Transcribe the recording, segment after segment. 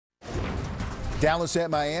Dallas at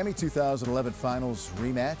Miami, 2011 Finals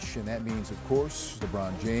rematch, and that means, of course,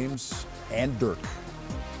 LeBron James and Dirk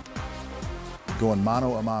going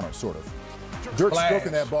mano a mano, sort of. Dirk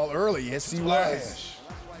stroking that ball early. Yes, he was.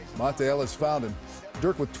 Monte Ellis found him.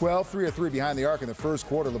 Dirk with 12, 3 of 3 behind the arc in the first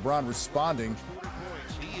quarter. LeBron responding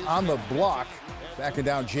on the block, backing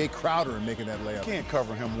down Jay Crowder and making that layup. You can't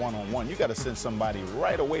cover him one-on-one. You got to send somebody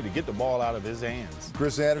right away to get the ball out of his hands.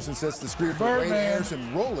 Chris Anderson sets the screen for Wade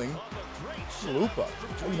Anderson, rolling. Lupa.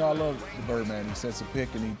 You know, I love the Birdman. He sets a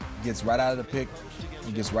pick and he gets right out of the pick.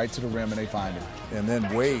 He gets right to the rim and they find him. And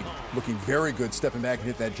then Wade looking very good, stepping back and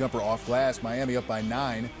hit that jumper off glass. Miami up by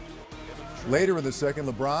 9. Later in the second,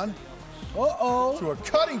 LeBron to a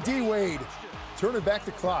cutting D-Wade, turning back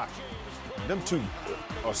the clock. Them two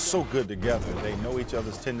are so good together. They know each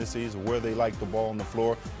other's tendencies, where they like the ball on the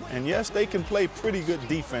floor. And yes, they can play pretty good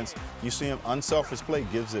defense. You see him, unselfish play,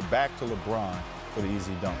 gives it back to LeBron for the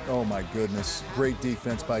easy dunk. Oh my goodness, great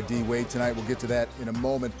defense by D-Wade tonight. We'll get to that in a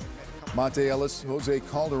moment. Monte Ellis, Jose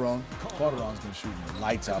Calderon. Calderon's been shooting the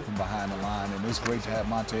lights out from behind the line, and it's great to have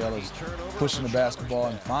Monte Ellis pushing the basketball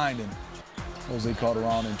and finding Jose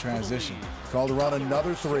Calderon in transition. Calderon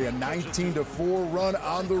another 3, a 19-4 run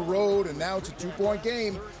on the road, and now it's a 2-point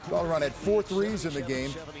game. Calderon had 4 threes in the game.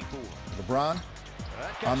 LeBron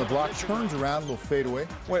on the block, turns around, a little fadeaway.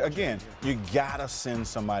 Well, again, you gotta send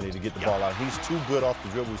somebody to get the ball out. He's too good off the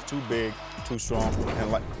dribble. He's too big, too strong,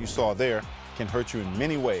 and like you saw there, can hurt you in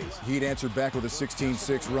many ways. Heat answered back with a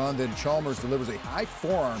 16-6 run. Then Chalmers delivers a high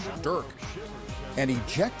forearm to Dirk and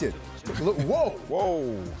ejected. Whoa.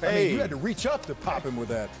 Whoa. Hey. I mean, you had to reach up to pop him with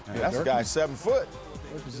that. Yeah, that's a guy 7 foot.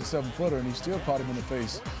 Dirk is a 7-footer, and he still caught him in the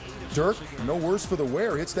face. Dirk, no worse for the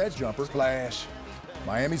wear, hits that jumper. Splash.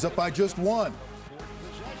 Miami's up by just 1.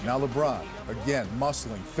 Now LeBron, again,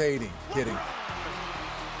 muscling, fading, hitting.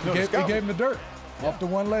 He gave him the dirt off the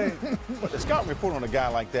one leg. But the scout report on a guy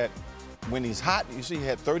like that, when he's hot, you see he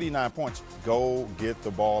had 39 points. Go get the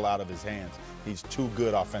ball out of his hands. He's too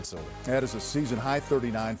good offensively. That is a season-high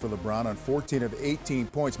 39 for LeBron on 14 of 18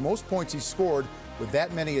 points. Most points he scored with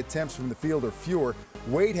that many attempts from the field or fewer.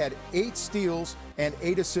 Wade had 8 steals and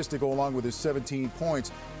 8 assists to go along with his 17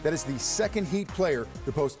 points. That is the second Heat player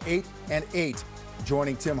to post 8 and 8,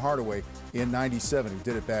 joining Tim Hardaway in '97, who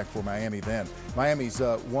did it back for Miami then. Miami's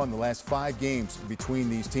won the last 5 games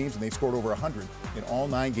between these teams, and they've scored over 100 in all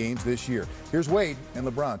 9 games this year. Here's Wade and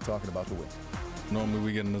LeBron talking about the win. Normally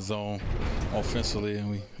we get in the zone offensively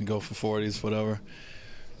and we go for 40s, whatever.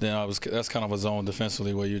 Then that's kind of a zone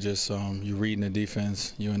defensively where you're just you're reading the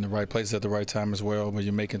defense. You're in the right place at the right time as well, but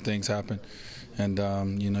you're making things happen. And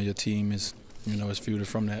you know, your team is is fueled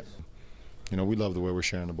from that. You know, we love the way we're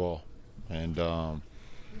sharing the ball, and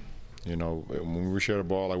you know, when we share the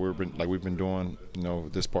ball like we've been doing,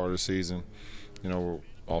 this part of the season,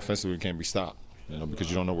 offensively we can't be stopped. Because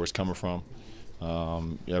you don't know where it's coming from.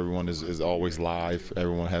 Everyone is always live.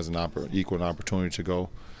 Everyone has an equal opportunity to go,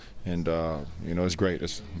 and it's great.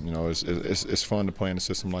 It's fun to play in a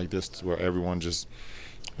system like this where everyone just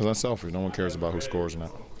is unselfish. No one cares about who scores or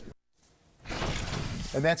not.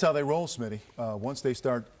 And that's how they roll, Smitty. Once they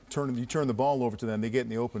start you turn the ball over to them, they get in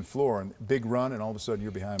the open floor, and big run, and all of a sudden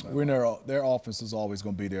you're behind them. Their offense is always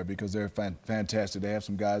going to be there because they're fantastic. They have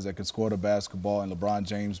some guys that can score the basketball, and LeBron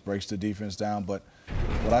James breaks the defense down. But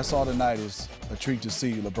what I saw tonight is a treat to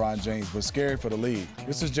see LeBron James, but scary for the league.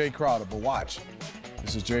 This is Jay Crowder, but watch.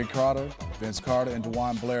 This is Jay Crowder, Vince Carter, and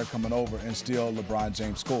DeJuan Blair coming over, and still LeBron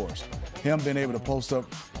James scores. Him being able to post up,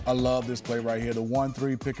 I love this play right here, the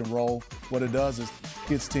 1-3 pick and roll. What it does is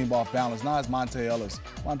gets team off balance. Now it's Monte Ellis.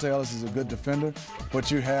 Monte Ellis is a good defender, but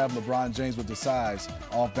you have LeBron James with the size.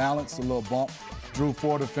 Off balance, a little bump. Drew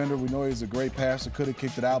 4 defender. We know he's a great passer. Could have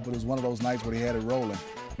kicked it out, but it was one of those nights where he had it rolling.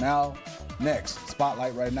 Now, next,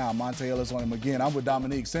 spotlight right now. Monte Ellis on him again. I'm with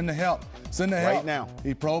Dominique. Send the help. Send the help. Right now.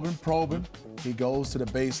 He probing. He goes to the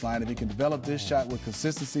baseline. If he can develop this shot with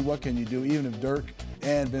consistency, what can you do? Even if Dirk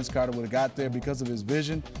and Vince Carter would have got there because of his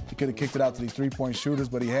vision, he could have kicked it out to these 3-point shooters,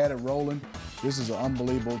 but he had it rolling. This is an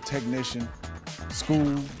unbelievable technician,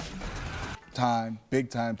 school time,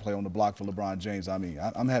 big-time play on the block for LeBron James. I mean,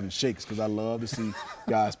 I'm having shakes because I love to see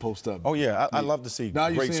guys post up. Oh, yeah, I love to see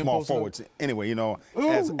great small forwards. Anyway,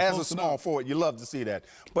 as a small forward, you love to see that.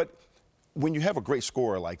 But when you have a great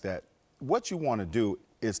scorer like that, what you want to do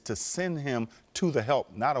is to send him to the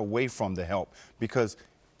help, not away from the help, because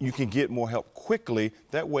you can get more help quickly.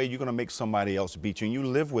 That way you're going to make somebody else beat you, and you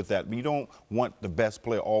live with that. But you don't want the best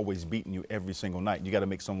player always beating you every single night. You got to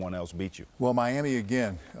make someone else beat you. Well, Miami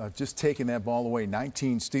again, just taking that ball away.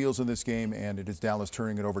 19 steals in this game, and it is Dallas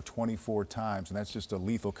turning it over 24 times, and that's just a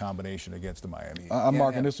lethal combination against the Miami. I'm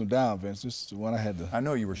marking this one down, Vince. This is the one I had to. I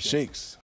know you were shakes.